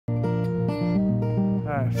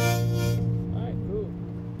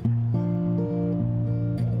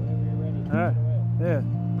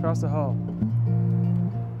across the hall.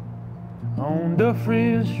 On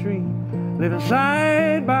different street, living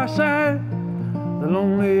side by side, the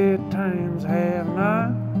lonely times have not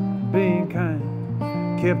been kind.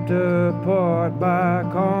 Kept apart by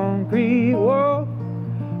concrete walls,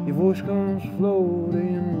 your voice comes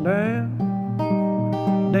floating down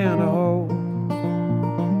the hall.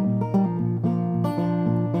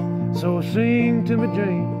 So sing to me,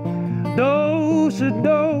 Jane,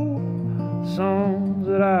 do-si-do, songs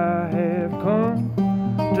that I have come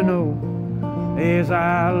to know. As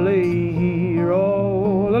I lay here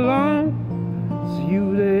all alone, it's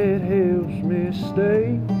you that helps me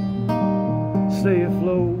stay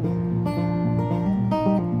afloat.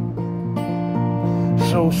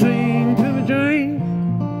 So sing to me, Jane,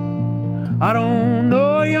 I don't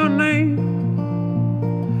know your name,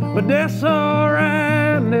 but that's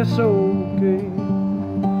alright and that's okay.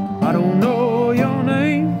 I don't know your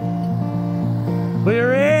name, but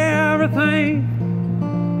you're everything.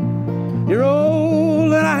 You're all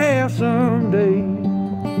that I have someday,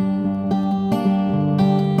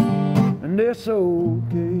 and that's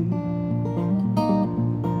okay.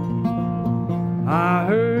 I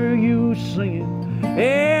heard you singing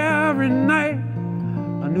every night.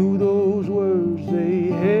 I knew those words,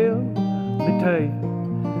 they held me tight.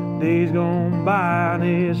 Days gone by and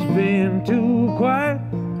it's been too quiet,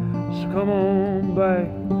 so come on back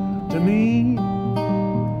to me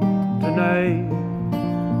tonight.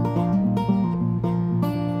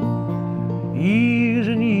 Years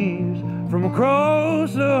and years from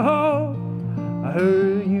across the hall, I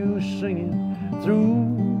heard you singing through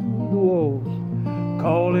the walls,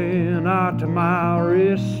 calling out to my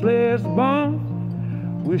restless bones,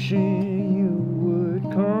 wishing you would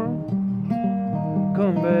come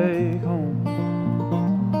back home.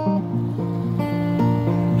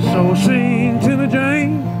 So sing to me,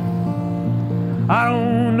 Jane, I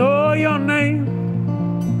don't know your name,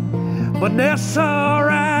 but that's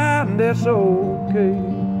alright and that's okay.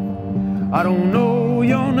 I don't know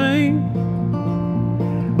your name,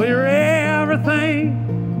 but you're everything.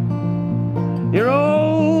 You're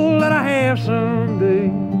all that I have someday,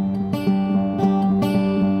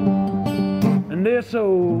 and that's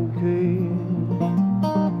okay.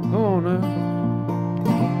 Come on now.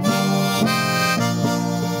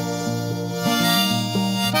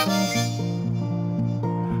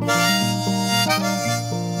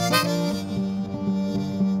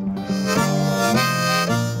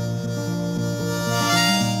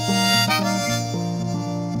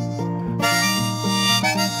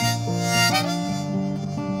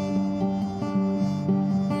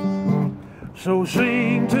 So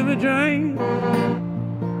sing to me, Jane,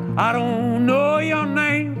 I don't know your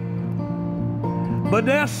name, but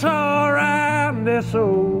that's alright and that's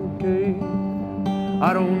okay.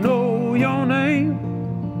 I don't know your name,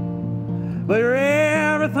 but you're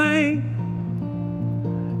everything.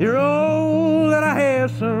 You're all that I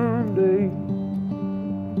have someday,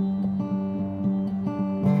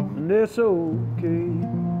 and that's okay.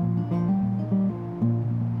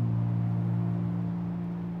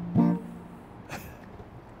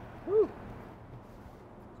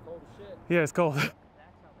 Yeah, it's cold.